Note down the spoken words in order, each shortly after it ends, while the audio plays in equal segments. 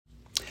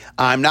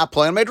I'm not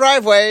pulling my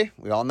driveway.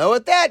 We all know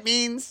what that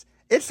means.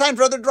 It's time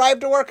for another Drive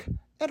to Work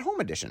at Home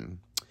edition.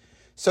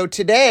 So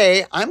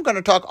today, I'm going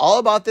to talk all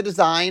about the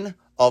design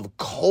of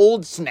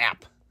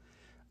Coldsnap.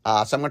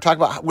 So I'm going to talk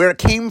about where it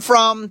came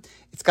from.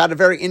 It's got a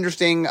very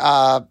interesting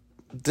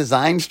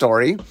design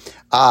story.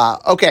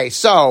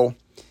 So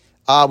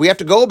we have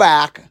to go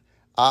back.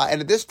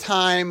 And at this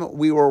time,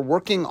 we were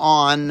working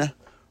on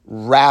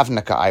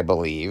Ravnica, I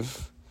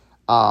believe.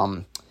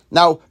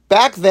 Now,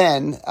 back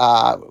then,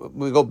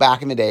 we go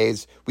back in the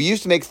days, we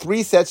used to make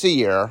 3 sets a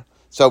year.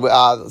 So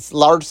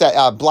large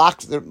set,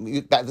 blocks,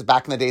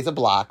 back in the days of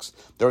blocks,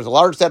 there was a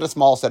large set, a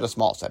small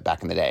set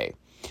back in the day.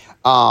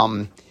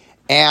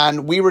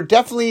 And we were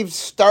definitely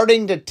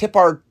starting to dip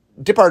our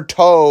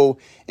toe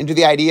into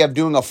the idea of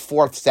doing a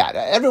 4th set.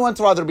 Every once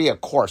in a while there'd be a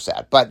core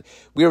set, but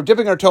we were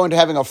dipping our toe into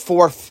having a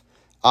 4th,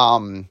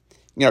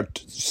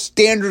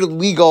 standard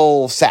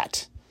legal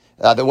set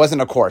that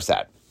wasn't a core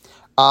set.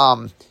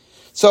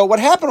 So what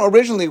happened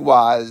originally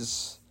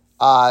was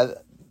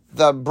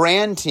the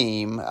brand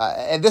team,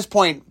 at this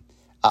point,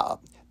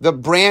 the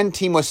brand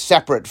team was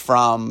separate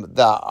from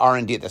the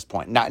R&D at this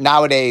point.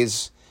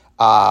 Nowadays,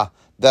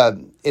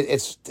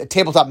 it's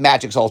tabletop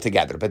magics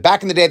altogether. But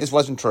back in the day, this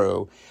wasn't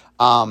true.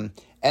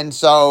 And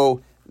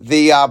so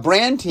the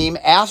brand team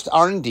asked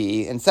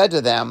R&D and said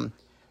to them,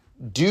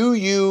 do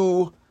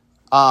you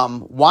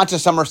want a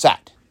summer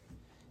set?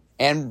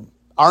 And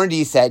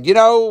R&D said,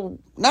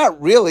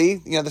 not really.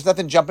 There's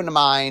nothing jumping to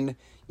mind.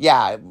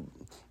 Yeah,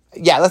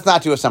 let's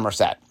not do a summer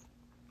set.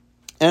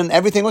 And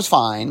everything was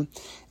fine.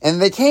 And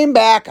they came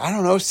back,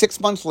 6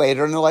 months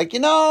later, and they're like, we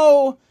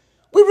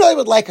really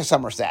would like a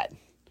summer set.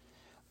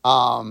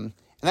 And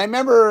I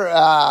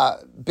remember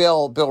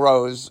Bill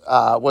Rose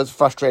was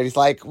frustrated. He's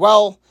like,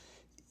 well,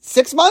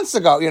 6 months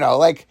ago,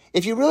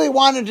 if you really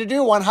wanted to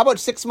do one, how about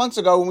 6 months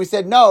ago when we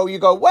said no, you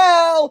go,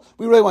 well,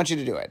 we really want you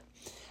to do it.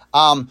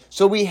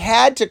 So we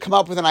had to come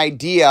up with an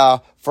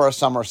idea for a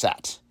summer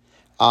set.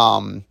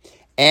 And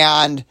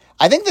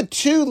I think the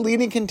 2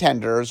 leading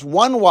contenders,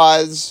 one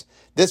was,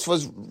 this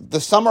was the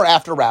summer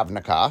after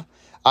Ravnica.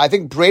 I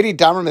think Brady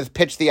Dummermuth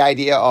pitched the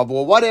idea of,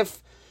 well, what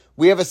if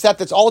we have a set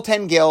that's all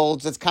 10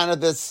 guilds? It's kind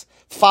of this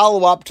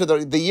follow-up to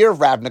the year of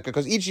Ravnica,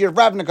 because each year of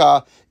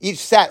Ravnica, each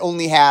set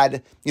only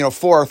had, 4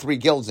 or 3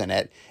 guilds in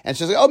it. And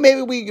so,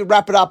 maybe we could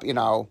wrap it up,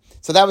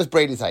 So that was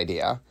Brady's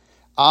idea.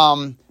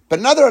 But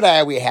another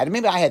idea we had,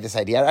 maybe I had this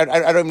idea. I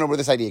don't even know where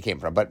this idea came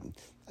from, but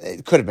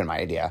it could have been my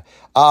idea.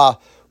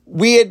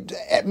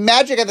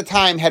 Magic at the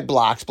time had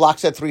blocks.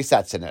 Blocks had 3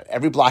 sets in it.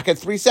 Every block had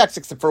 3 sets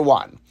except for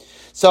 1.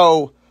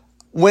 So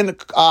when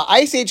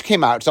Ice Age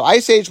came out, so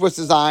Ice Age was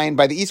designed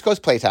by the East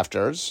Coast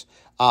Playtefters,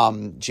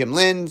 Jim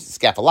Lind,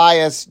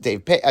 Scaphalias,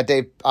 Dave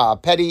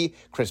Petty,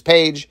 Chris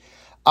Page.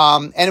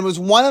 And it was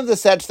one of the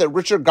sets that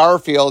Richard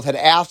Garfield had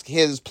asked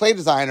his play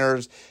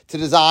designers to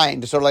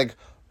design to sort of like,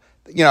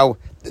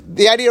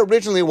 the idea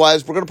originally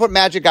was we're going to put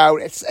Magic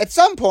out. At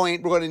some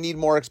point, we're going to need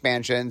more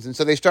expansions. And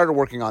so they started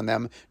working on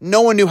them.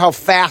 No one knew how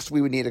fast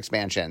we would need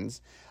expansions.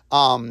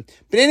 But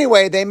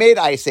anyway, they made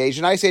Ice Age,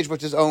 and Ice Age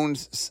was its own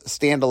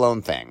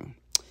standalone thing.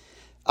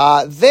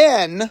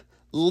 Then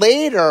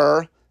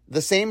later,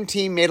 the same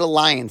team made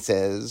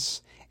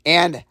Alliances.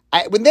 And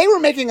when they were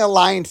making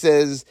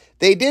Alliances,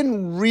 they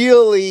didn't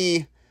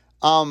really...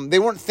 they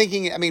weren't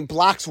thinking,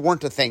 blocks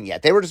weren't a thing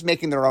yet. They were just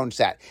making their own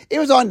set. It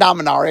was on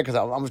Dominaria, because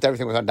almost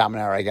everything was on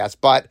Dominaria, I guess.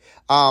 But,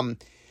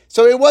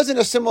 so it wasn't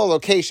a similar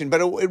location,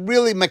 but it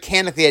really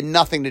mechanically had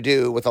nothing to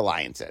do with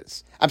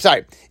Alliances. I'm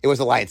sorry, it was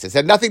Alliances. It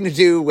had nothing to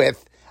do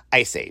with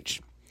Ice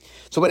Age.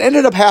 So what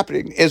ended up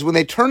happening is when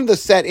they turned the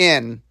set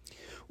in,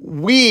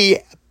 we,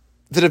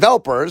 the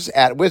developers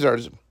at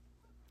Wizards,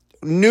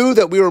 knew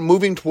that we were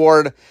moving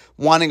toward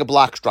wanting a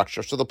block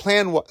structure. So the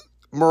plan was,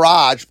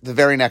 Mirage, the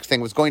very next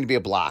thing, was going to be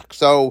a block.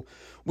 So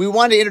we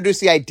wanted to introduce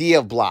the idea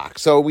of block.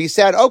 So we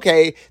said,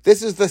 okay,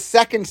 this is the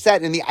second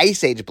set in the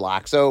Ice Age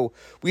block. So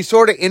we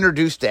sort of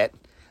introduced it.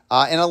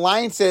 In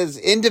Alliances,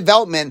 in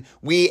development,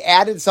 we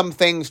added some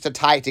things to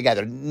tie it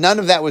together. None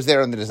of that was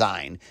there in the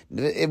design.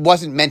 It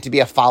wasn't meant to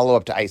be a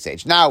follow-up to Ice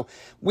Age. Now,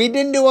 we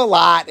didn't do a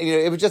lot.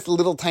 It was just a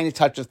little tiny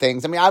touch of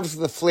things.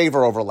 Obviously, the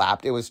flavor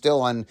overlapped. It was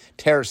still on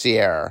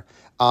Tertiaire.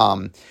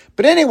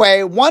 But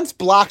anyway, once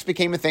blocks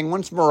became a thing,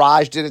 once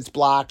Mirage did its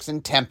blocks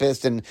and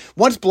Tempest, and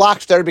once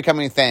blocks started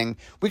becoming a thing,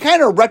 we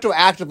kind of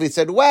retroactively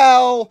said,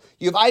 well,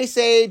 you have Ice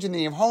Age, and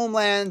then you have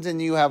Homelands, and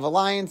you have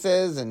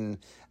Alliances, and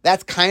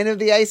that's kind of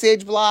the Ice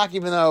Age block,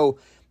 even though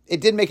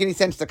it didn't make any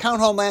sense to count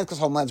Homelands, because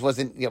Homelands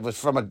was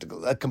from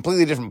a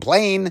completely different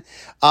plane.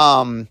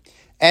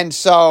 And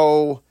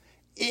so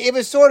it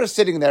was sort of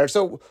sitting there.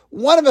 So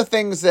one of the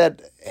things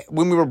that,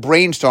 when we were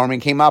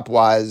brainstorming, came up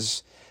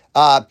was...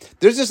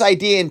 there's this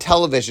idea in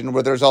television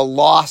where there's a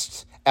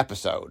lost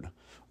episode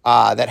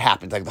that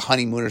happens, like the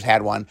Honeymooners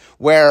had one,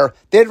 where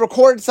they'd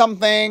record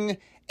something,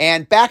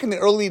 and back in the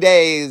early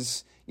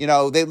days, they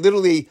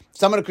literally,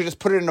 someone could just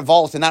put it in a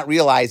vault and not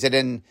realize it,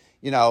 and,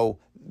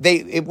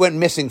 it went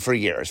missing for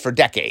years, for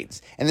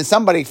decades. And then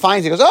somebody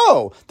finds it and goes,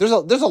 oh,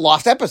 there's a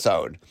lost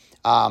episode.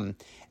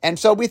 And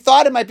so we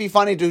thought it might be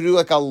funny to do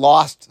like a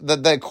lost,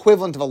 the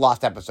equivalent of a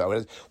lost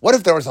episode. What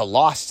if there was a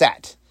lost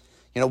set?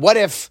 What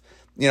if,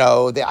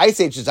 the Ice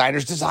Age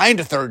designers designed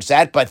a third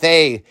set, but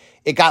it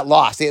got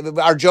lost.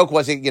 Our joke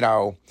was,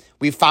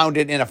 we found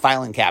it in a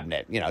filing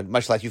cabinet,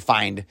 much like you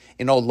find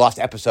an old lost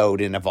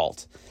episode in a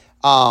vault.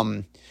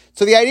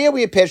 So the idea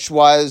we had pitched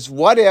was,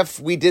 what if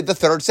we did the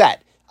third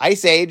set?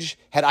 Ice Age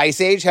had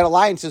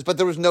alliances, but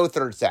there was no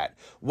third set.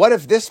 What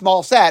if this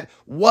small set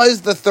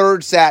was the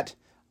third set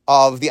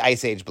of the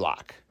Ice Age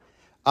block?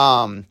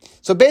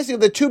 So basically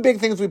the two big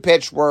things we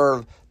pitched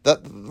were the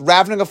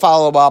Ravnica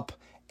follow-up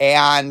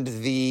and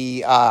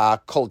the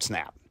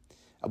Coldsnap,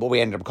 what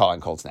we ended up calling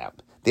Coldsnap,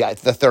 the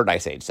third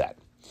Ice Age set,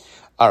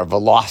 or the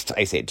lost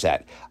Ice Age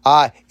set.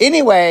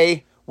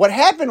 Anyway, what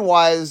happened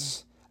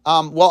was,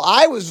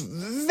 I was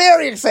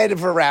very excited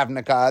for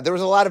Ravnica. There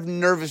was a lot of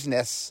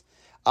nervousness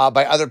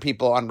by other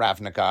people on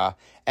Ravnica.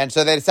 And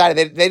so they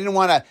decided they didn't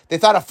want to, they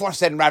thought a fourth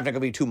set in Ravnica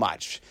would be too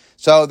much.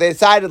 So they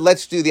decided,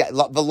 let's do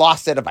the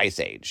lost set of Ice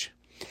Age.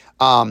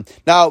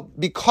 Now,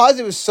 because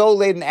it was so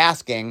late in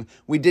asking,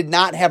 we did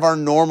not have our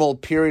normal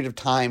period of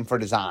time for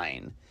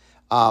design.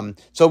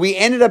 So we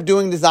ended up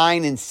doing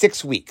design in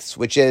 6 weeks,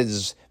 which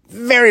is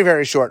very,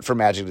 very short for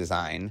Magic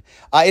design.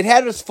 It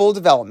had its full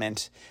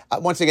development.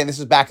 Once again, this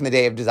was back in the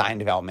day of design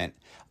development.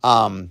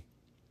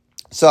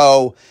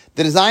 So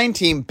the design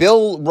team,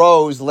 Bill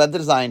Rose led the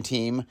design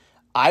team.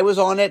 I was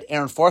on it,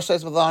 Aaron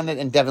Forsyth was on it,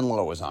 and Devin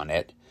Lowe was on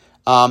it.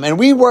 And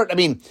we weren't,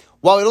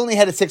 while it only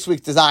had a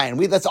 6-week design,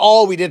 that's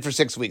all we did for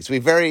 6 weeks. We're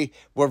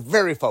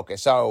very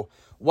focused. So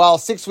while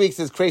 6 weeks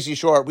is crazy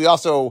short, we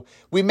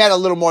met a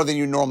little more than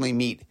you normally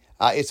meet.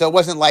 So it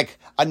wasn't like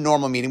a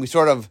normal meeting.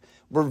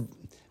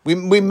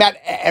 We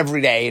met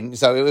every day. And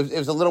so it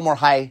was a little more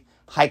high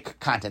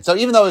content. So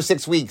even though it was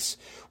 6 weeks,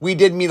 we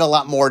did meet a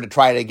lot more to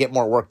try to get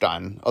more work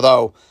done.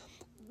 Although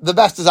the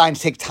best designs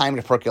take time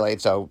to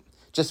percolate. So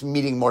just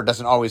meeting more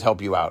doesn't always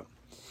help you out.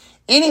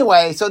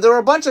 Anyway, so there were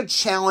a bunch of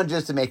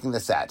challenges to making the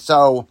set.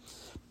 So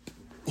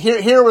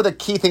here were the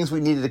key things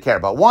we needed to care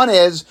about. One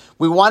is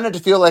we wanted to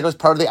feel like it was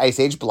part of the Ice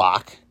Age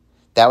block.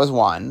 That was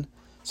one.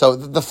 So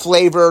the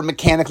flavor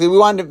mechanically, we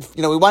wanted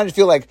to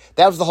feel like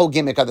that was the whole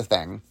gimmick of the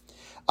thing.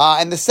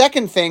 And the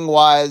second thing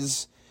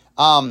was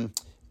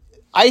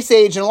Ice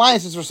Age and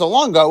Alliances for so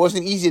long ago, it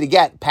wasn't easy to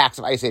get packs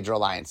of Ice Age or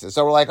Alliances.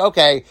 So we're like,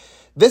 okay,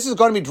 this is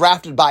going to be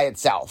drafted by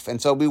itself.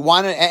 And so we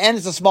wanted, and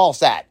it's a small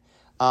set.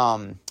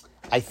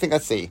 I think,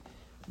 let's see,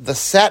 the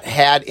set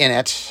had in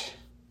it,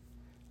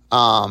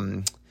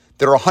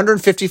 there were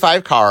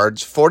 155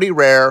 cards, 40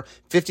 rare,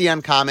 50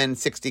 uncommon,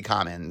 60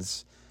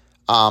 commons.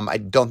 I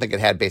don't think it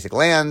had basic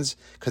lands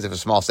because it was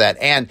a small set.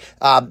 And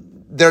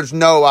there's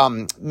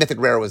no mythic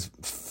rare was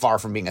far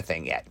from being a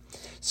thing yet.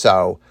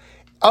 So,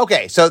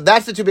 okay, so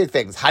that's the two big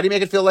things. How do you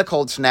make it feel like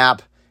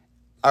Coldsnap?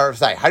 How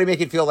do you make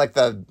it feel like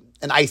an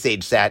Ice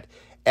Age set?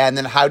 And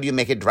then how do you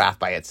make it draft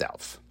by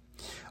itself?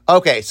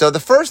 Okay, so the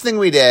first thing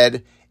we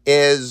did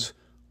is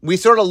we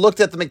sort of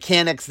looked at the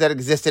mechanics that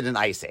existed in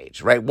Ice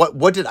Age, right?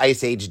 What did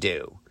Ice Age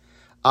do?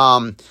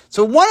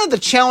 So one of the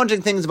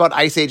challenging things about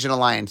Ice Age and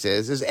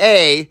Alliances is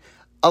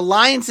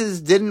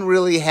Alliances didn't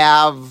really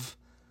have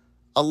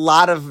a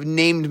lot of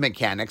named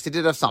mechanics. It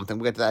did have something.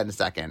 We'll get to that in a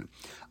second.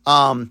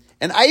 And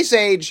Ice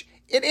Age,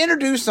 it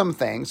introduced some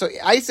things. So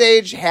Ice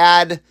Age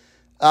had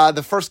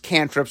the first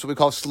cantrips, what we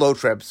call slow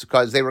trips,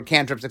 because they were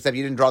cantrips, except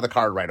you didn't draw the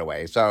card right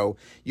away. So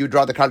you would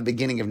draw the card at the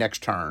beginning of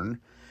next turn.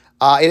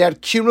 It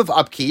had cumulative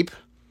upkeep.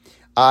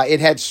 It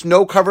had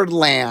snow-covered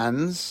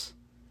lands.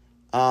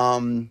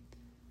 What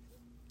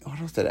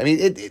else did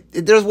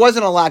it? There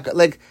wasn't a lot.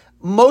 Like,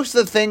 most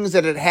of the things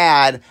that it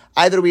had,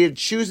 either we had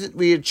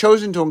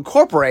chosen to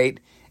incorporate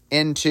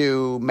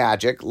into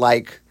Magic,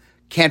 like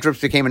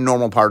cantrips became a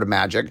normal part of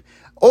Magic,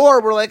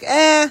 or we're like,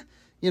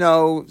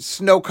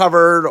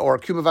 snow-covered or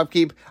cumulative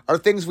upkeep are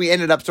things we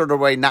ended up sort of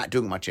not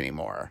doing much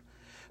anymore.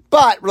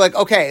 But we're like,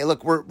 okay,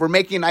 look, we're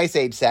making an Ice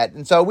Age set.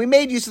 And so we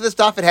made use of the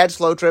stuff. It had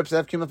slow trips, it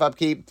had cumulative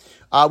upkeep.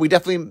 We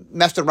definitely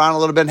messed around a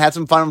little bit and had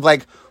some fun with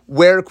like,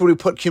 where could we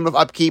put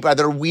cumulative upkeep? Are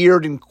there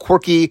weird and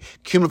quirky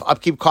cumulative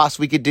upkeep costs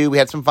we could do? We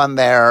had some fun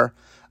there.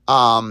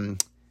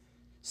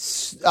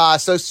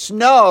 So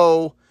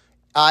snow,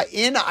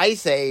 in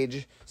Ice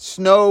Age,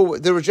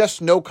 there were just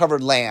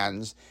snow-covered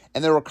lands.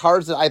 And there were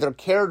cards that either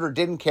cared or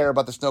didn't care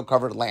about the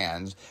snow-covered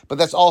lands. But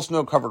that's all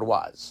snow-covered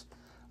was.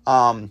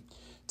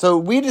 So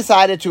we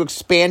decided to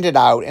expand it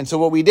out. And so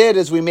what we did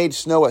is we made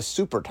snow a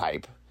super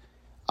type.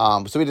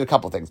 So we did a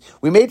couple things.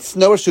 We made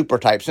snow a super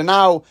type. So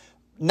now,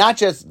 not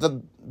just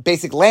the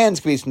basic lands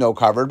could be snow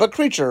covered, but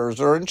creatures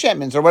or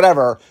enchantments or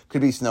whatever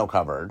could be snow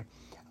covered.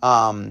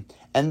 And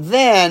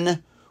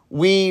then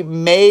we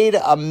made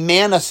a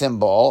mana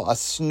symbol, a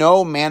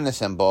snow mana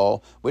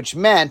symbol, which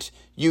meant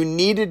you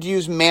needed to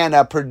use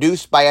mana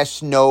produced by a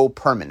snow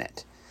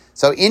permanent.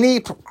 So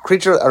any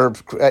creature or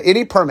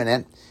any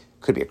permanent,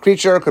 could be a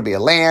creature, could be a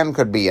land,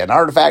 could be an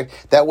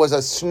artifact, that was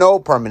a snow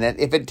permanent.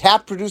 If it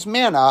tapped produce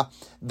mana,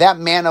 that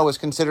mana was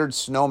considered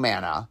snow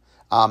mana.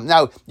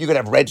 Now, you could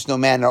have red snow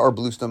mana or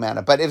blue snow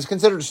mana, but it was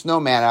considered snow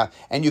mana,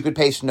 and you could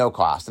pay snow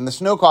cost. And the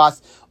snow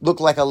cost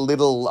looked like a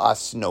little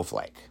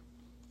snowflake.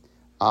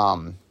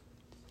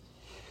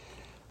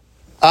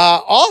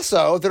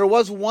 Also, there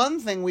was one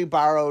thing we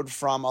borrowed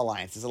from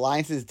Alliances.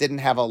 Alliances didn't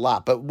have a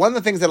lot, but one of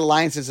the things that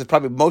Alliances is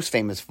probably most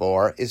famous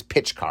for is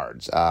pitch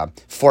cards,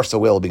 Force of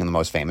Will being the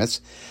most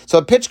famous. So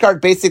a pitch card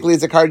basically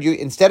is a card you,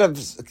 instead of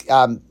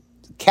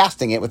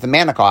casting it with the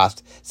mana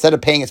cost, instead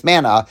of paying its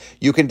mana,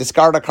 you can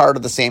discard a card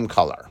of the same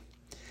color.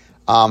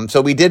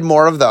 So we did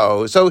more of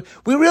those. So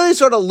we really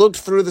sort of looked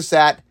through the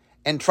set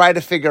and tried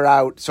to figure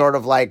out sort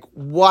of like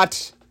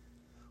what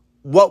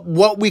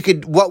we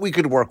could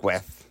work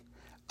with.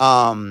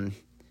 And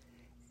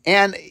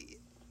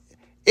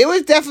it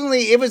was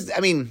definitely,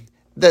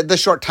 the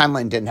short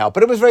timeline didn't help,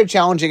 but it was very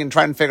challenging in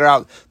trying to figure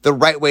out the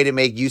right way to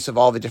make use of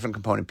all the different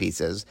component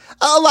pieces.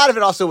 A lot of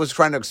it also was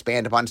trying to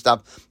expand upon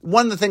stuff.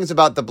 One of the things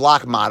about the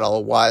block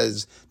model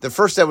was the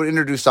first set would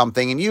introduce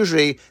something, and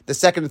usually the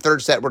second and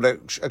third set would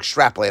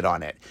extrapolate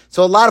on it.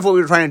 So a lot of what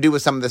we were trying to do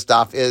with some of this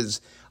stuff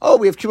is,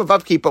 we have Cube of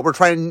Upkeep, but we're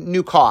trying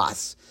new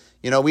costs.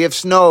 We have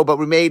Snow, but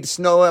we made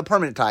Snow a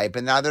permanent type,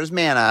 and now there's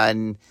mana,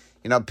 and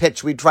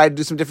pitch, we tried to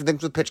do some different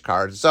things with pitch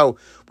cards. So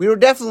we were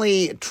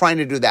definitely trying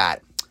to do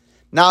that.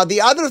 Now,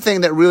 the other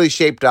thing that really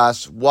shaped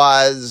us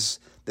was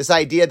this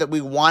idea that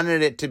we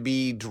wanted it to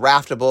be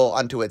draftable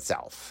unto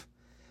itself.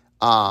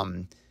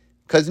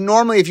 Because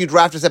normally if you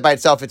draft a set by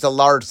itself, it's a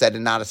large set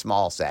and not a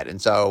small set. And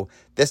so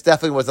this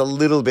definitely was a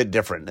little bit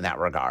different in that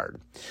regard.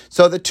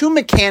 So the two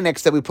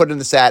mechanics that we put in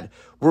the set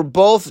were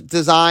both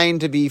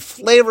designed to be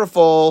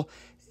flavorful,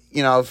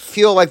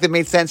 feel like they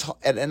made sense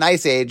at an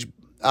Ice Age,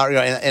 in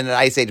an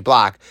Ice Age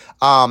block,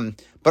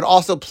 but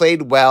also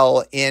played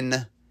well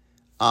in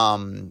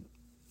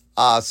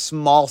a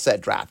small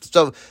set draft.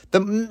 So the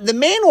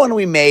main one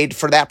we made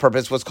for that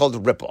purpose was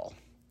called Ripple.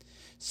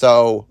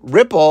 So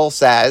Ripple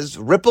says,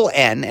 Ripple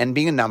N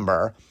being a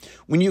number,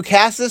 when you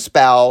cast a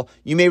spell,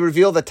 you may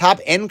reveal the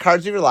top N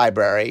cards of your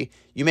library.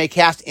 You may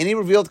cast any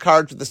revealed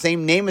cards with the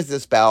same name as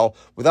the spell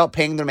without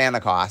paying their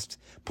mana cost.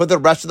 Put the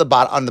rest of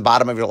on the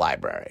bottom of your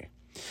library.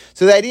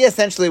 So the idea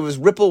essentially was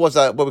Ripple was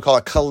what we call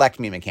a collect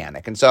me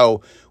mechanic. And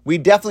so we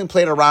definitely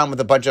played around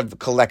with a bunch of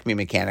collect me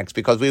mechanics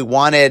because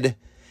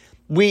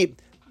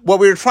what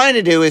we were trying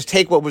to do is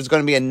take what was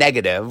going to be a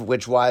negative,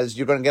 which was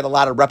you're going to get a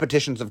lot of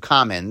repetitions of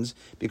commons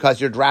because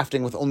you're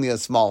drafting with only a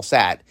small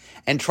set,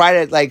 and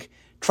try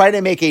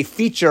to make a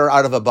feature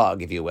out of a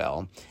bug, if you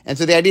will. And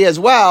so the idea is,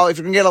 well, if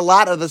you can get a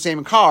lot of the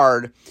same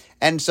card,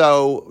 and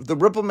so the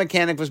Ripple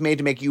mechanic was made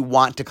to make you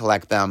want to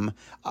collect them.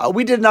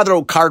 We did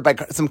another card by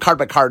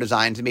card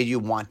designs that made you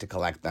want to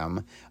collect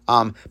them.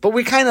 But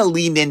we kind of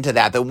leaned into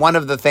that one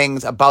of the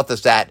things about the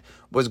set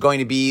was going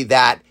to be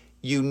that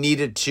you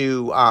needed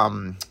to,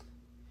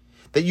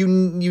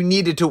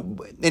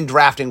 in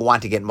drafting,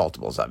 want to get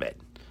multiples of it.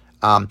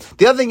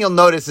 The other thing you'll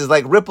notice is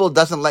Ripple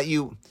doesn't let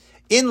you,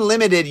 in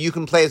Limited, you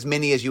can play as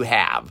many as you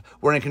have,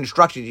 where in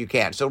Constructed you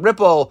can't. So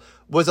Ripple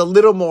was a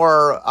little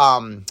more,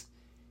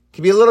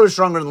 can be a little bit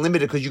stronger than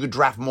Limited because you could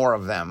draft more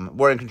of them,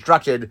 where in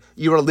Constructed,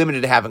 you were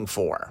limited to having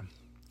 4.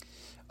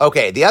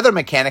 Okay, the other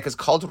mechanic is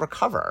called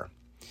Recover.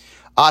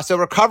 So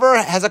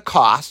Recover has a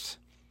cost.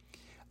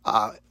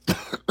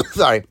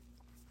 Sorry.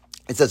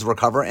 It says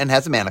Recover and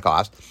has a mana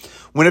cost.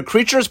 When a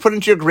creature is put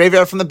into your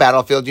graveyard from the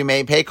battlefield, you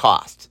may pay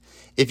cost.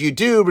 If you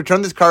do,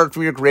 return this card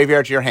from your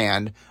graveyard to your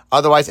hand.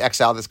 Otherwise,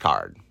 exile this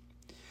card.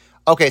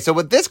 Okay, so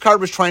what this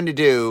card was trying to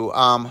do,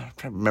 I'm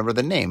trying to remember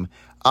the name.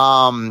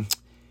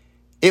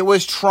 It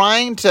was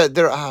trying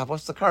to,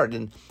 what's the card?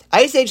 And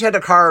Ice Age had a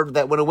card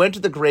that when it went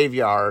to the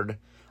graveyard,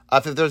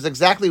 if there was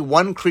exactly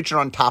one creature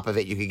on top of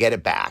it, you could get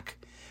it back.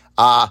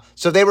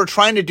 So they were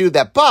trying to do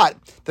that. But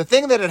the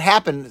thing that had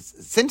happened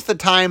since the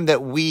time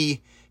that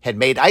we had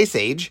made Ice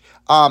Age,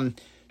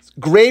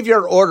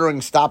 graveyard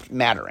ordering stopped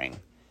mattering.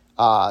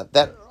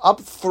 That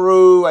up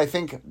through, I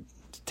think,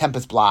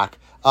 Tempest Block,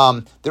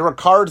 there were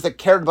cards that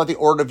cared about the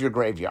order of your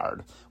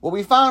graveyard. What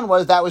we found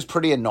was that was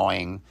pretty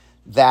annoying,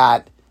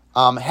 that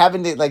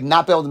having to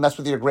not be able to mess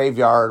with your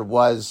graveyard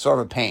was sort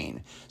of a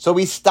pain. So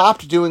we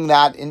stopped doing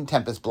that in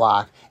Tempest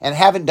Block and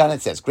haven't done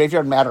it since.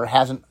 Graveyard Matter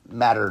hasn't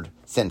mattered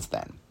since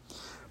then.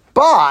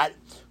 But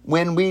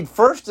when we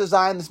first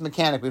designed this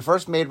mechanic, we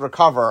first made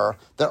Recover,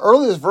 the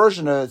earliest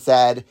version of it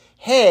said,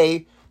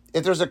 hey,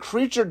 if there's a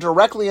creature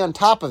directly on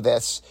top of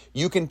this,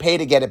 you can pay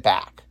to get it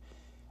back.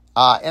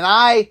 And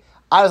I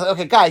was like,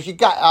 okay, guys, you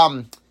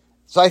got,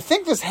 so I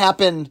think this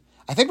happened,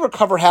 I think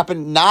Recover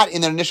happened not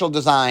in the initial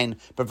design,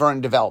 but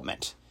during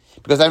development.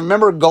 Because I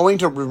remember going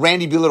to,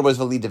 Randy Buehler was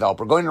the lead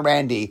developer, going to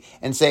Randy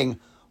and saying,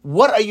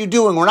 what are you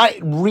doing? We're not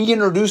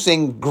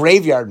reintroducing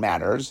Graveyard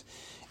Matters.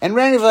 And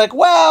Randy was like,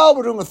 well,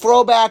 we're doing a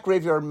throwback.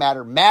 Graveyard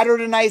Matter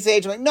mattered in Ice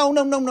Age. I'm like,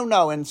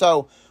 no. And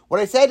so what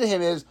I said to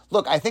him is,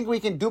 look, I think we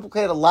can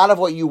duplicate a lot of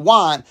what you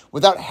want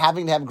without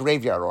having to have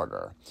graveyard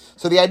order.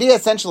 So the idea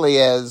essentially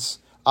is,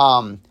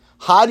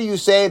 how do you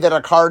say that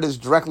a card is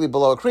directly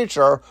below a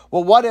creature?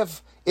 Well, what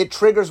if it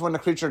triggers when a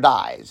creature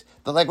dies?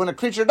 But when a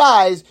creature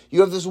dies,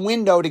 you have this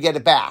window to get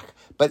it back.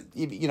 but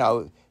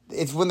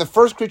it's when the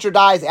first creature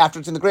dies after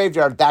it's in the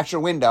graveyard. That's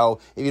your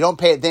window. If you don't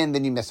pay it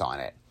then you miss on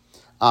it.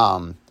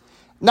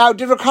 Now,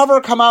 did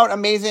Recover come out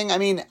amazing? I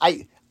mean,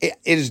 I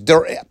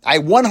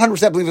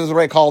 100% believe it was the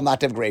right call not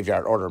to have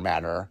graveyard order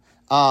matter.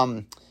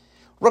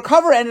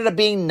 Recover ended up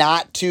being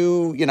not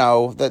too,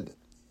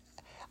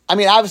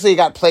 obviously it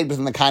got played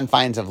within the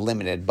confines of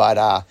Limited, but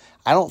I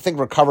don't think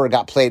Recover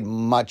got played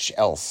much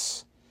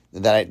else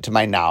to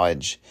my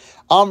knowledge.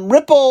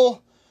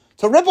 Ripple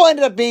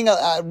ended up being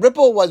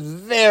Ripple was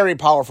very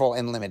powerful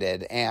in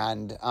Limited,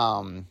 and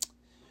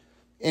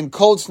in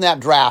Coldsnap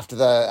draft,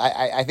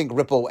 I think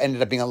Ripple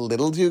ended up being a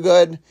little too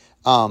good.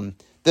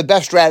 The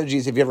best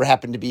strategies, if you ever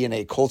happen to be in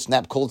a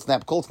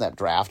Coldsnap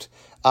draft,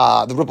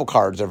 the Ripple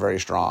cards are very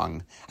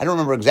strong. I don't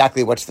remember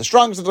exactly what's the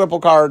strongest of the Ripple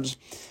cards.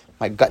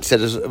 My gut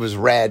said it was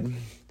red.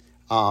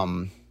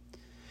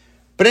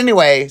 But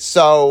anyway,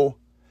 so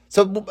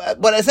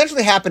what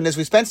essentially happened is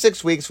we spent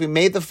 6 weeks, we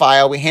made the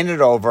file, we handed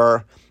it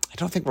over. I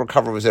don't think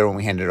Recover was there when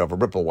we handed it over.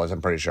 Ripple was,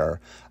 I'm pretty sure.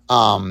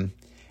 And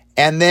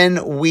then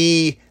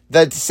the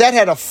set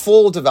had a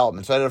full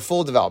development. So it had a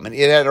full development.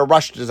 It had a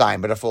rushed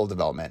design, but a full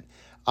development.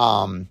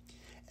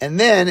 And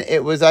then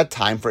it was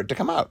time for it to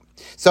come out.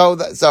 So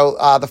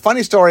the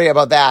funny story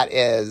about that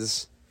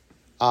is,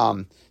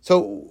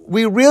 so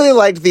we really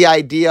liked the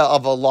idea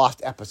of a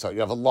lost episode. You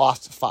have a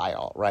lost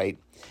file, right?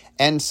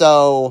 And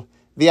so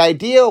the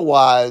idea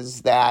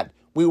was that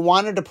we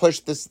wanted to push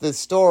this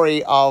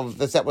story of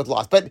the set was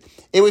lost, but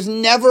it was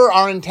never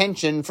our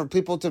intention for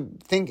people to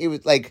think it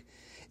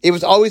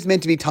was always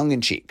meant to be tongue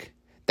in cheek.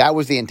 That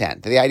was the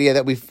intent. The idea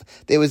that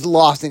it was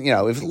lost in,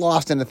 it was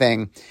lost in a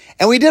thing.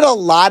 And we did a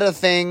lot of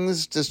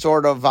things to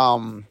sort of,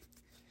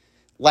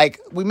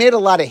 we made a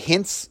lot of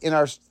hints in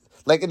our,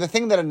 in the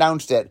thing that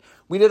announced it,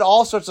 we did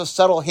all sorts of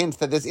subtle hints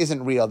that this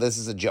isn't real. This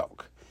is a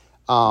joke.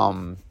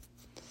 I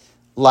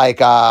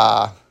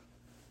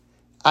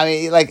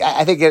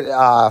think it,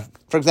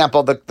 for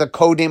example, the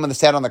code name of the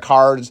set on the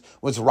cards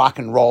was rock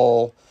and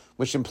roll,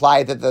 which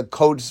implied that the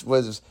code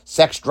was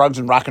sex, drugs,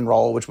 and rock and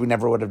roll, which we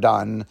never would have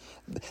done.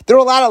 There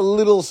were a lot of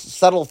little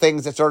subtle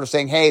things that sort of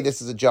saying, hey,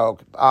 this is a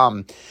joke.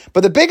 But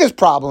the biggest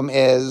problem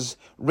is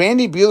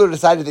Randy Buehler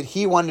decided that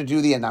he wanted to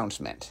do the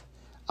announcement.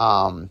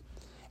 And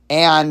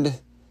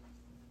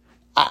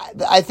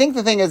I think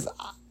the thing is,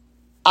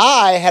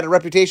 I had a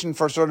reputation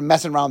for sort of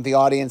messing around with the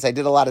audience. I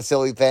did a lot of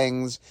silly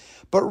things.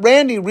 But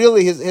Randy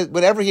really,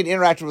 whenever he'd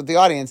interacted with the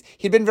audience,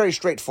 he'd been very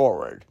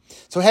straightforward.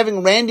 So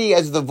having Randy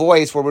as the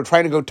voice where we're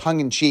trying to go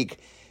tongue-in-cheek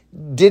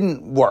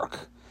didn't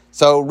work.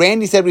 So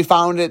Randy said we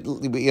found it.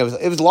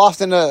 It was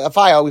lost in a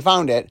file. We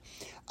found it.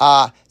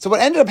 So what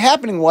ended up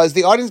happening was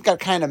the audience got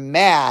kind of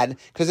mad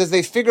because as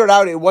they figured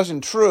out it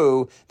wasn't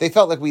true, they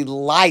felt like we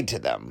lied to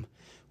them.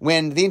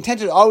 When the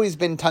intent had always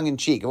been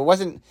tongue-in-cheek. We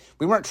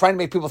weren't trying to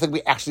make people think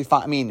we actually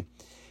found,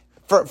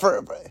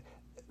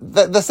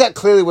 the set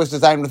clearly was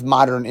designed with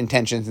modern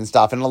intentions and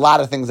stuff, and a lot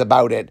of things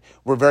about it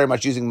were very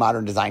much using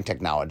modern design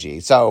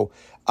technology. So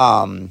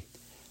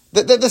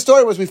the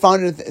story was we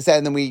found it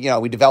and then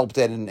we developed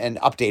it and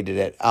updated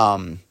it.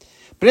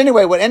 But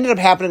anyway, what ended up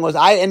happening was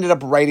I ended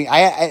up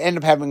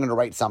having to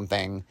write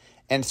something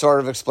and sort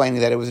of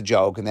explaining that it was a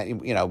joke and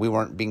that we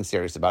weren't being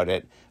serious about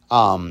it.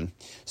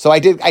 So I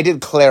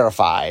did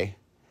clarify.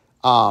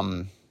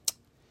 I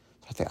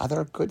think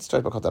other good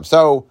stories about them.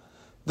 So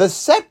the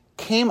set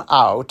came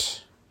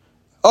out.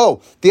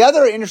 Oh, the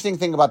other interesting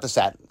thing about the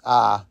set.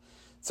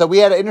 So we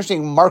had an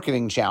interesting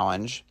marketing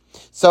challenge.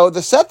 So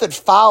the set that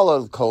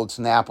followed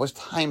Coldsnap was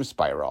Time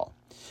Spiral.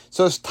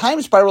 So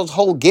Time Spiral's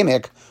whole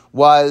gimmick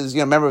was,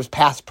 remember, it was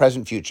past,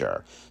 present,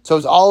 future. So it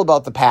was all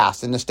about the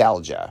past and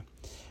nostalgia.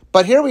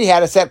 But here we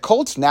had a set,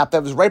 Coldsnap,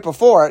 that was right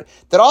before it,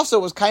 that also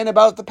was kind of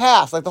about the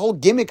past. Like the whole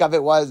gimmick of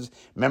it was,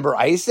 remember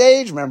Ice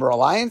Age? Remember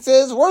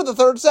Alliances? We're the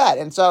third set.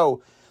 And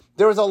so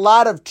there was a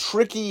lot of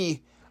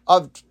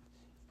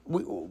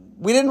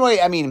we didn't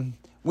really,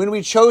 when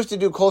we chose to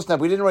do Coldsnap,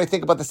 we didn't really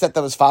think about the set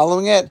that was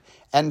following it.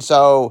 And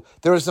so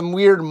there was some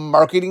weird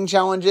marketing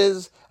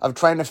challenges of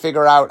trying to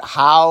figure out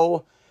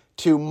how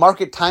to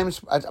market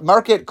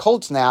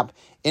Coldsnap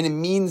in a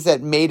means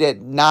that made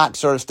it not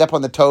sort of step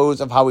on the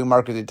toes of how we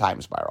marketed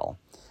Time Spiral.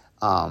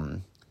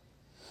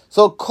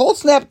 So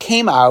Coldsnap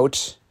came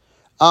out.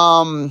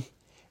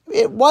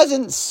 It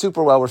wasn't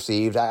super well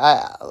received.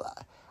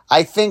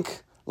 I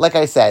think, like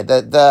I said,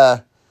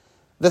 the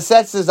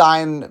set's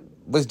design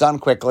was done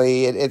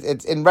quickly.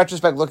 It's in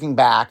retrospect, looking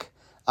back,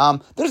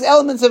 there's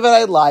elements of it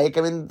I like.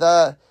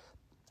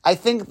 I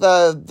think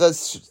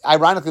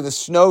ironically the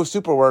snow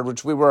super word,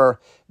 which we were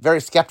very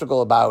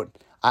skeptical about,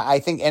 I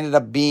think ended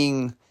up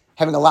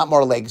having a lot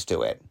more legs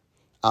to it.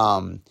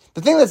 The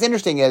thing that's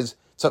interesting is,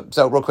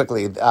 so real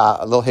quickly,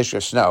 a little history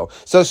of Snow.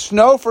 So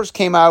Snow first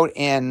came out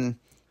in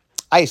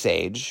Ice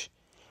Age,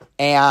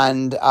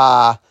 and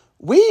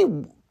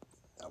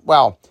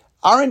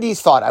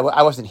R&D's thought,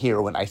 I wasn't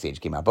here when Ice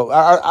Age came out, but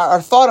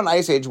our thought on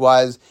Ice Age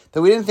was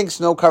that we didn't think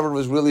Snow Covered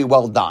was really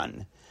well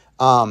done.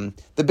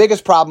 The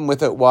biggest problem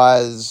with it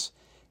was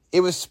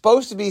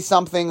supposed to be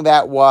something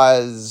that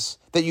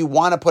you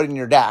want to put in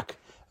your deck,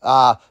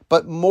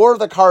 but more of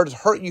the cards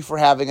hurt you for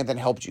having it than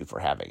helped you for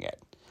having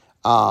it.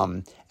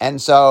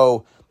 And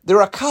so there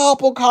were a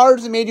couple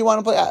cards that made you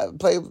want to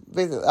play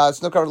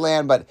snow-covered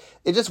land, but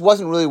it just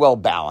wasn't really well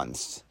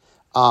balanced.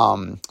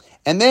 And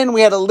then we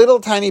had a little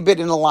tiny bit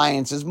in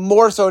alliances,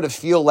 more so to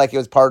feel like it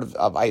was part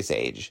of Ice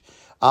Age.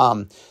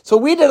 So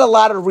we did a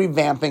lot of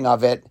revamping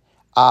of it.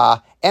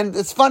 And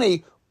it's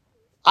funny,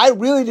 I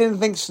really didn't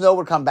think snow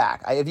would come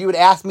back. If you would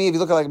ask me, if you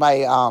look at like my,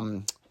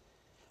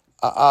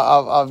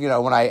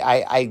 when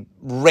I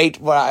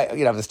rate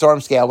the storm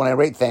scale, when I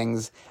rate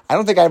things, I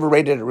don't think I ever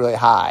rated it really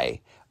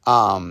high.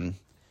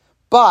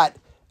 But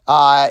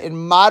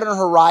in Modern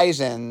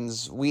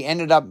Horizons, we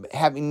ended up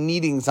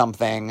needing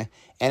something,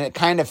 and it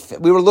kind of,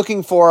 we were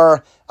looking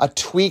for a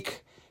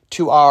tweak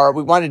to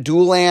we wanted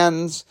dual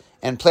lands,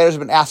 and players have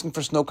been asking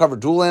for snow-covered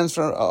dual lands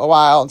for a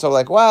while, and so we're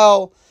like,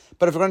 well,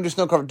 but if we're going to do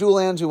snow-covered dual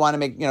lands, we want to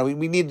make,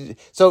 we needed,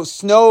 so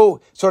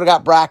snow sort of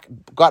got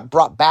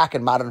brought back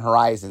in Modern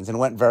Horizons and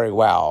went very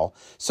well,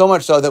 so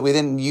much so that we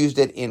then used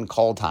it in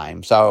Cold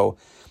Time. So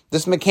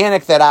this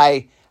mechanic that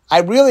I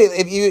really,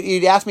 if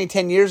you'd asked me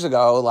 10 years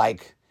ago,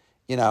 like,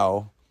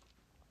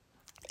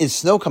 is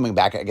snow coming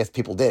back? I guess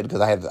people did, because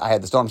I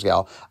had the storm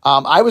scale.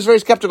 I was very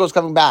skeptical it's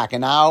coming back,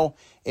 and now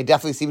it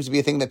definitely seems to be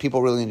a thing that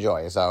people really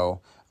enjoy.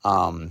 So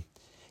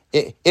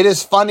it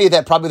is funny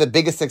that probably the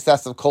biggest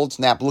success of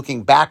Coldsnap,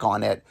 looking back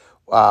on it,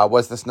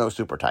 was the snow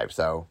super type.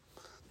 So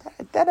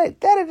that I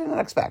didn't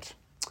expect.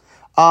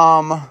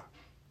 Anyway,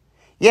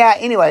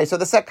 so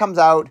the set comes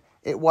out.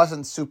 It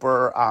wasn't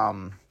super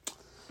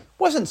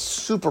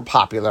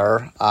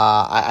popular.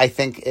 I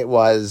think it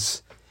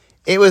was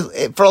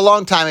for a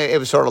long time, it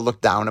was sort of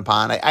looked down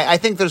upon. I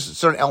think there's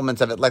certain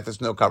elements of it, like the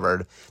snow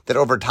covered, that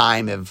over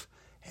time have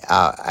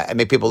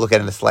made people look at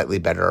it in a slightly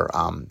better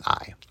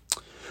eye.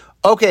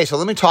 Okay, so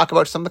let me talk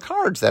about some of the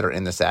cards that are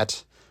in the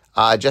set,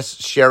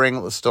 just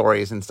sharing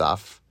stories and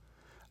stuff.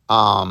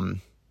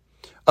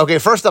 Okay,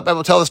 first up, I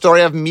will tell the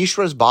story of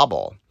Mishra's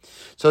Bauble.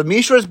 So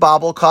Mishra's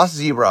Bauble costs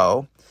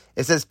 0.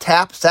 It says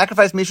tap,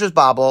 sacrifice Mishra's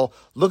Bauble,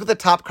 look at the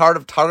top card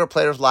of target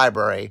player's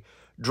library,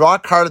 draw a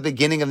card at the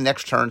beginning of the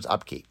next turn's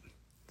upkeep.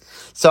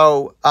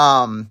 So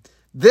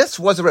this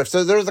was a riff.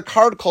 So there's a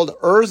card called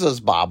Urza's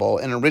Bauble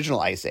in original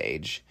Ice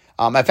Age.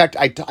 In fact,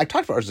 I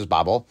talked about Urza's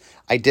Bauble.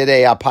 I did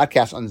a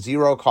podcast on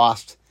zero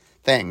cost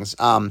things.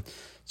 So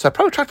I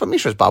probably talked about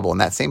Mishra's Bauble in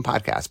that same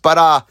podcast.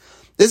 But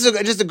this is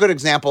just a good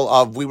example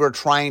of we were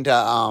trying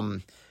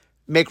to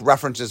make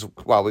references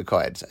while we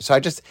could. So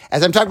as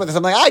I'm talking about this,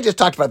 I'm like, I just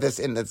talked about this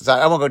so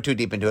I won't go too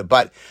deep into it,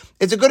 but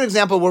it's a good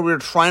example where we were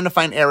trying to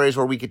find areas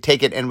where we could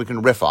take it and we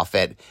can riff off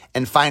it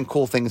and find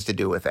cool things to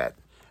do with it.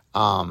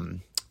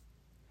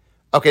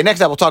 Okay,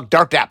 next up, we'll talk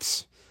Dark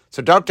Depths.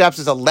 So Dark Depths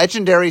is a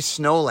legendary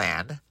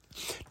snowland.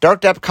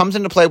 Dark Depth comes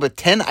into play with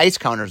 10 ice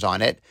counters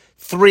on it.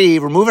 3,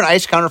 remove an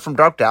ice counter from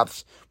Dark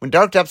Depths. When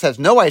Dark Depths has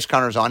no ice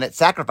counters on it,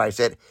 sacrifice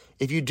it.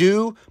 If you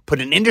do, put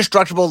an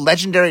indestructible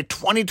legendary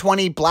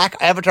 2020 black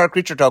avatar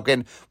creature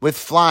token with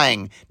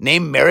flying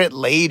named Merit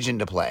Lage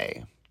into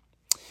play.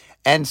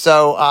 And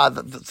so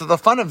the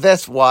fun of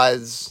this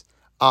was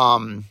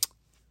so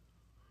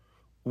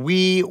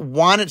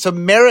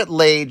Merit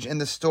Lage in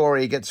the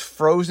story gets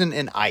frozen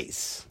in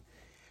ice.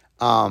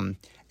 And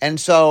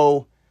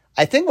so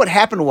I think what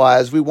happened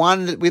was we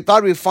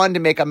thought it'd be fun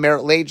to make a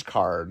Merit Lage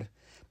card,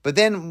 but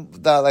then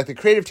the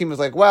creative team was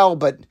like, well,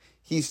 but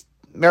he's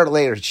Merit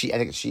Lage, or she, I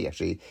think it's she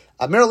actually.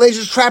 Merit Lage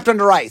is trapped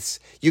under ice.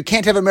 You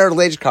can't have a Merit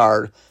Lage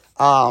card.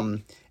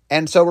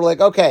 And so we're like,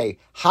 okay,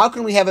 how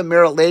can we have a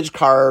Merit Lage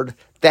card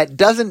that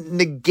doesn't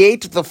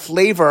negate the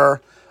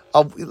flavor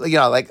of,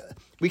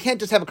 we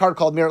can't just have a card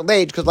called Merit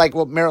Lage because,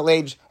 Merit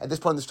Lage at this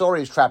point in the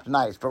story is trapped in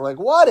ice. But we're like,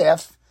 what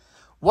if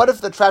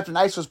the trapped in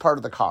ice was part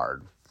of the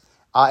card?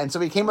 And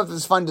so we came up with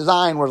this fun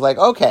design. We're like,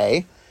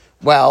 okay,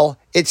 well,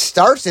 it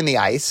starts in the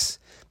ice,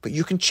 but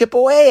you can chip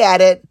away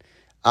at it.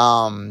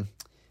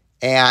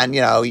 And,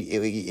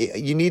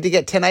 you need to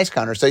get 10 ice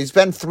counters. So you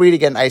spend 3 to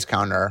get an ice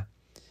counter.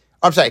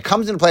 I'm sorry, it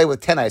comes into play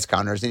with 10 ice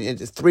counters, and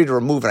it's 3 to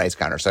remove an ice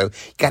counter. So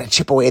you got to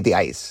chip away at the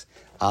ice.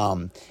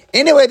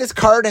 Anyway, this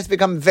card has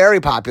become very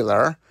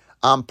popular,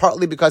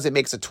 partly because it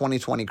makes a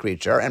 2020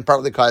 creature, and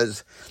partly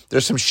because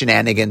there's some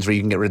shenanigans where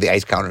you can get rid of the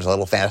ice counters a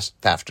little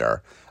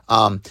faster.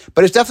 But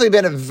it's definitely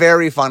been a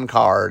very fun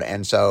card,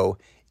 and so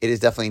it is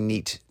definitely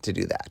neat to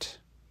do that.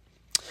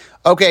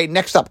 Okay,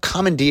 next up,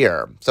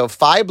 Commandeer. So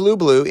 5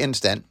 blue,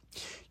 instant.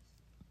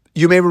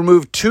 You may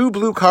remove 2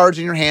 blue cards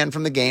in your hand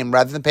from the game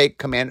rather than pay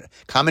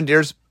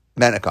Commandeer's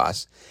mana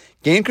cost.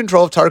 Gain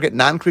control of target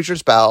non-creature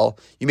spell.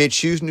 You may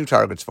choose new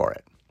targets for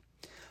it.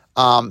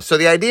 So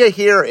the idea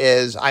here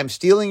is I'm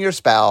stealing your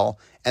spell,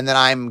 and then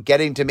I'm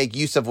getting to make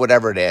use of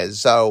whatever it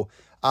is. So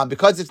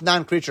because it's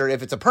non-creature,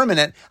 if it's a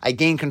permanent, I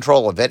gain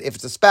control of it. If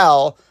it's a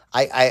spell,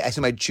 I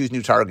assume I choose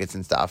new targets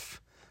and stuff.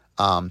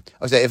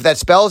 If that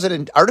spell is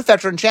an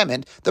artifact or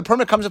enchantment, the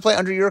permanent comes to play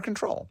under your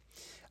control.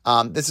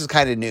 This is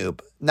kind of new.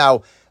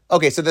 Now,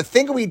 okay, so the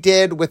thing we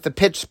did with the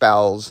pitch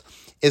spells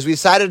is we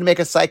decided to make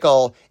a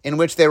cycle in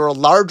which they were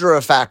larger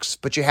effects,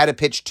 but you had to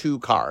pitch 2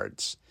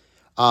 cards.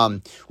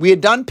 We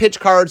had done pitch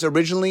cards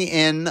originally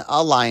in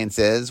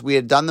Alliances. We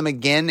had done them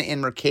again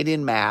in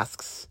Mercadian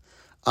Masks.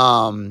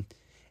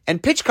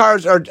 And pitch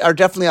cards are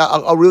definitely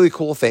a really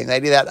cool thing. The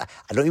idea that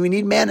I don't even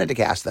need mana to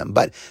cast them,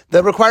 but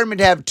the requirement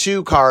to have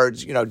 2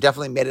 cards,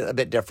 definitely made it a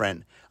bit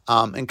different.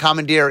 And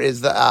Commandeer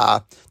is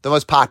the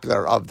most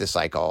popular of the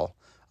cycle.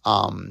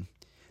 The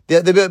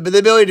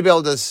ability to be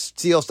able to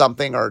steal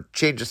something or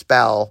change a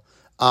spell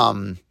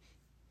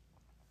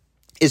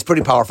is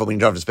pretty powerful when you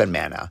don't have to spend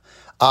mana.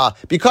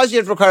 Because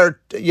you have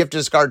to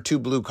discard 2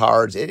 blue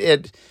cards.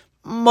 It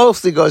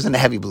mostly goes in a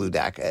heavy blue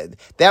deck.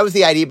 That was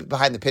the idea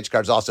behind the pitch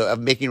cards also, of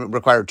making it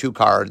require 2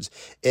 cards,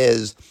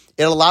 is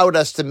it allowed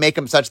us to make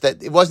them such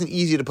that it wasn't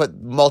easy to put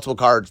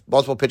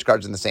multiple pitch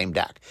cards in the same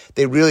deck.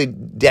 They really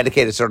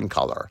dedicate a certain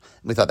color.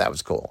 We thought that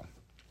was cool.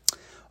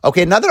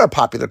 Okay, another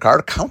popular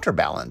card,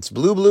 Counterbalance.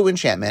 Blue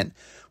enchantment.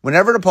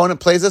 Whenever an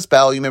opponent plays a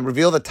spell, you may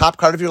reveal the top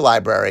card of your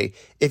library.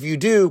 If you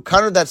do,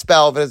 counter that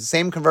spell if it has the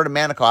same converted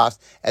mana cost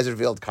as a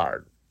revealed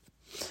card.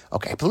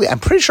 Okay, I'm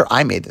pretty sure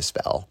I made this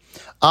spell.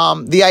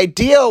 The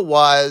idea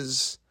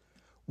was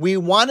we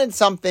wanted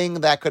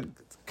something that could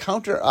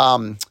counter...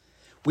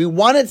 we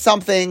wanted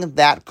something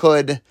that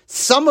could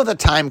some of the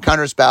time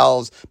counter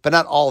spells, but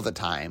not all the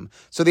time.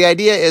 So the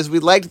idea is we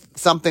liked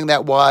something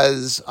that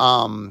was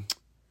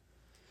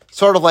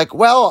sort of like,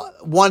 well,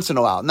 once in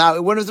a while.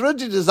 Now, when it was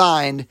originally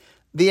designed,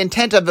 the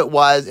intent of it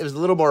was a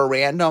little more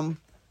random.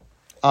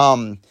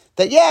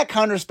 That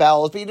counter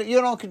spells, but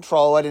you don't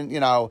control it, and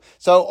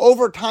so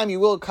over time you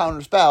will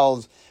counter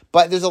spells,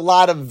 but there's a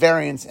lot of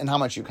variance in how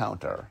much you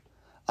counter.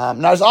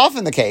 Now, as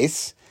often the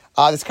case,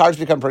 this card's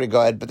become pretty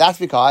good, but that's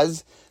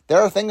because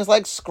there are things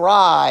like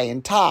Scry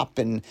and Top,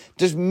 and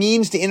just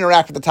means to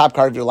interact with the top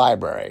card of your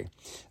library.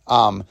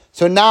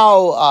 So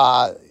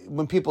now,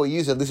 when people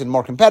use it, at least in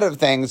more competitive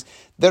things,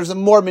 there's a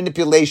more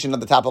manipulation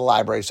of the top of the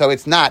library, so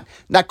it's not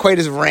quite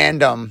as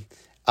random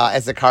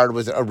as the card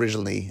was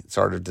originally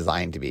sort of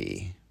designed to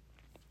be.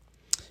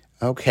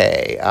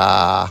 Okay,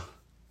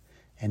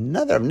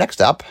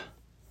 next up,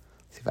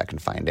 let's see if I can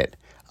find it.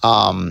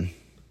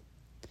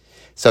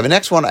 So the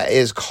next one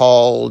is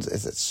called,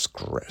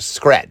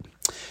 Skred.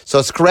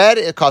 So Skred,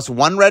 it costs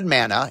 1 red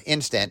mana,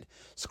 instant.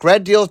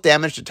 Skred deals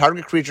damage to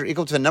target creature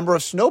equal to the number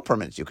of snow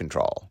permanents you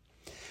control.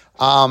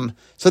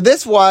 So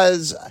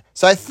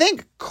I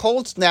think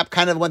Coldsnap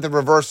kind of went the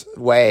reverse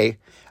way.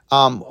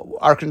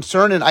 Our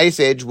concern in Ice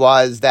Age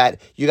was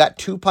that you got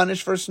 2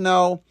 punished for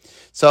snow.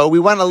 So we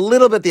went a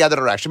little bit the other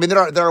direction. I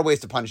mean, there are ways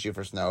to punish you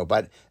for snow,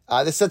 but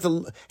this set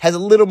has a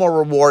little more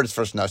rewards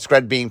for snow,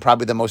 Skred being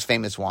probably the most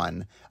famous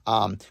one.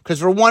 Because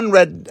for one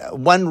red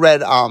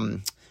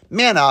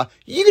mana,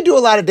 you can do a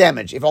lot of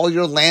damage. If all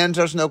your lands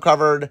are snow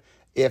covered,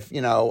 if,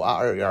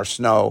 are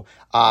snow,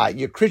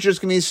 your creatures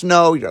can be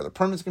snow, your other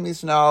permanents can be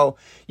snow.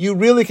 You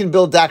really can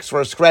build decks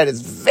where Skred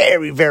is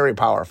very, very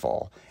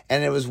powerful.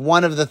 And it was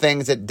one of the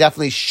things that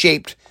definitely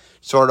shaped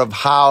sort of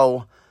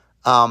how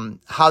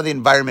the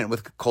environment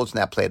with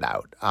Coldsnap played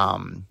out.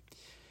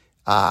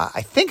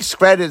 I think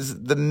Skred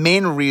is the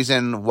main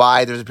reason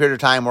why there's a period of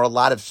time where a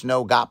lot of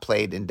snow got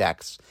played in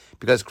decks,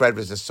 because Skred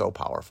was just so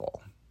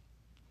powerful.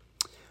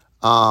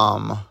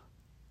 I'm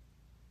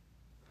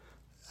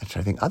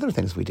trying to think other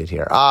things we did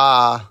here.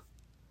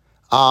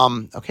 Okay,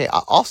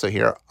 also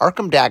here,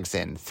 Arkham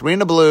Dagson, 3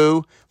 in a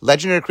blue,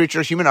 legendary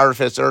creature, human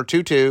artificer,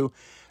 2/2.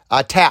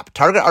 Tap,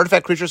 target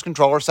artifact creature's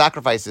controller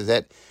sacrifices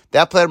it.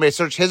 That player may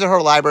search his or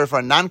her library for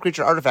a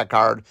non-creature artifact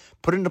card,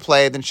 put it into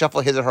play, then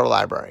shuffle his or her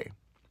library.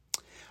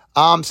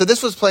 So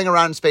this was playing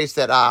around in space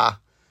that,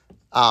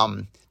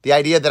 the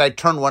idea that I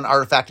turn one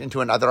artifact into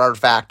another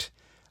artifact,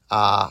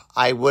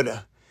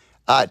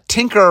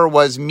 Tinker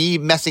was me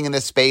messing in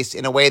this space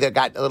in a way that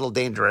got a little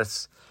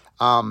dangerous.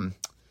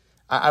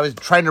 I was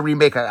trying to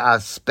remake a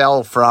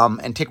spell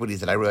from Antiquities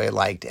that I really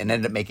liked and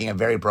ended up making a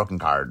very broken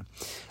card.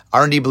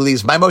 R&D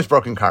believes my most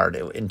broken card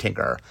in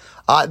Tinker.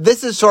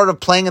 This is sort of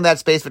playing in that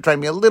space, but trying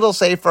to be a little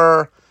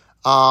safer.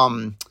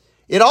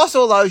 It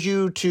also allows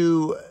you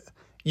to,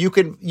 you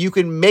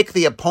can make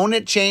the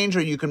opponent change,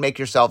 or you can make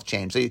yourself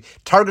change. So you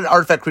target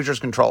artifact creature's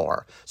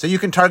controller. So you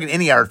can target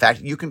any artifact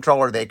you control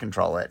or they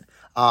control it.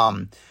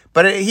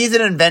 But he's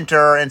an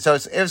inventor, and so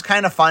it was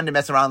kind of fun to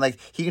mess around. Like,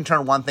 he can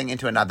turn one thing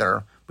into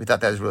another. We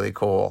thought that was really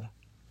cool.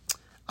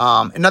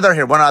 One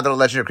other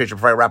legendary creature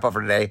before I wrap up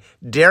for today.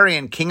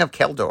 Darien, King of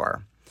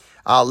Keldor.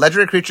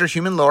 Legendary creature,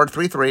 human lord,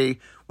 3/3.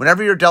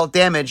 Whenever you're dealt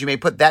damage, you may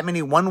put that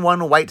many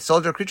 1/1 white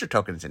soldier creature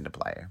tokens into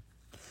play.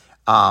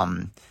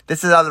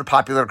 This is another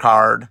popular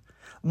card.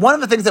 One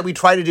of the things that we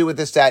try to do with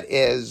this set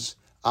is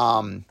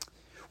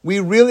we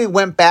really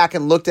went back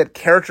and looked at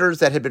characters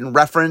that had been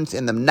referenced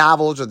in the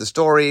novels or the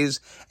stories,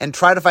 and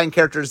try to find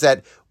characters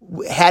that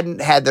hadn't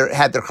had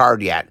their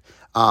card yet.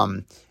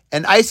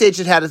 And Ice Age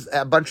had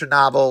a bunch of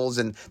novels,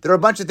 and there were a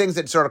bunch of things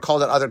that sort of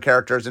called out other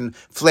characters and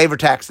flavor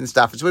text and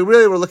stuff. And so we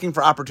really were looking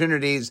for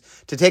opportunities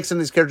to take some of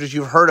these characters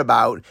you've heard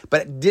about,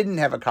 but didn't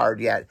have a card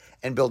yet,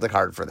 and build a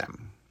card for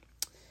them.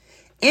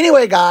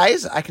 Anyway,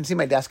 guys, I can see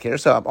my desk here,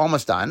 so I'm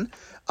almost done.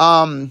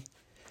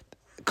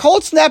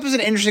 Coldsnap is an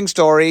interesting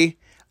story.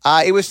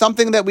 it was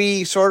something that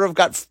we sort of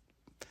got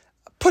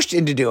pushed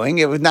into doing.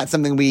 It was not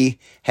something we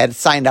had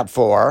signed up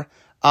for.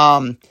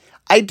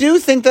 I do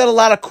think that a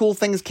lot of cool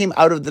things came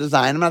out of the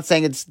design. I'm not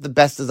saying it's the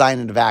best design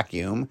in a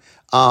vacuum.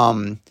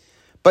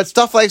 But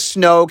stuff like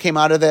snow came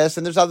out of this,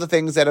 and there's other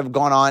things that have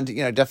gone on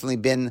to, definitely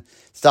been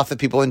stuff that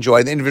people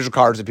enjoy, the individual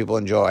cards that people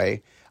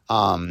enjoy.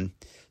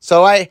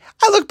 So I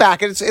look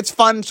back, and it's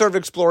fun sort of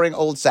exploring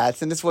old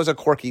sets, and this was a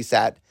quirky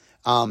set.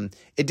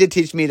 It did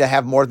teach me to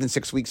have more than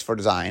 6 weeks for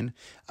design.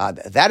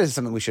 That is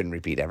something we shouldn't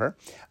repeat ever.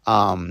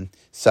 And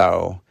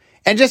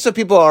just so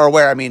people are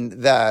aware, I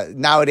mean, the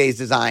nowadays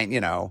design,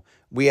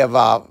 we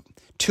have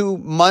 2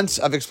 months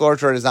of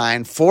exploratory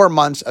design, 4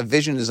 months of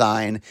vision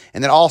design,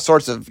 and then all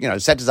sorts of,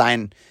 set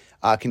design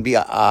can be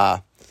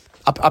up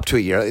to a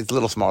year. It's a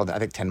little smaller than, I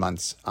think, 10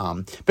 months.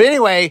 But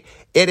anyway,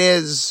 it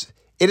is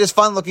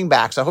fun looking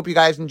back. So I hope you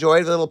guys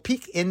enjoyed a little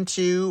peek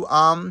into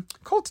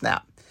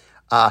Coldsnap.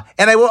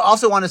 And I will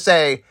also want to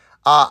say,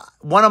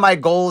 one of my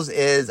goals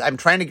is I'm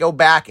trying to go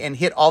back and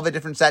hit all the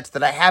different sets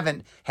that I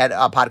haven't had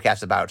a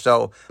podcast about.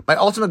 So my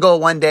ultimate goal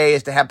one day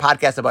is to have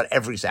podcasts about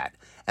every set.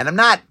 And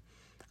I'm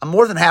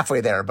more than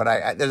halfway there,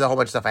 but there's a whole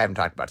bunch of stuff I haven't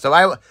talked about.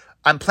 So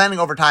I'm planning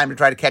over time to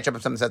try to catch up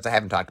on some of the sets I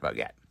haven't talked about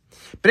yet.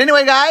 But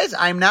anyway, guys,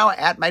 I'm now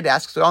at my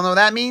desk. So you all know what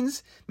that means.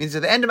 It means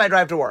at the end of my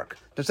drive to work.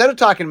 So instead of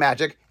talking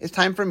magic, it's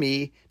time for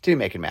me to be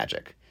making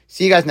magic.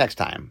 See you guys next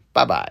time.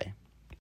 Bye-bye.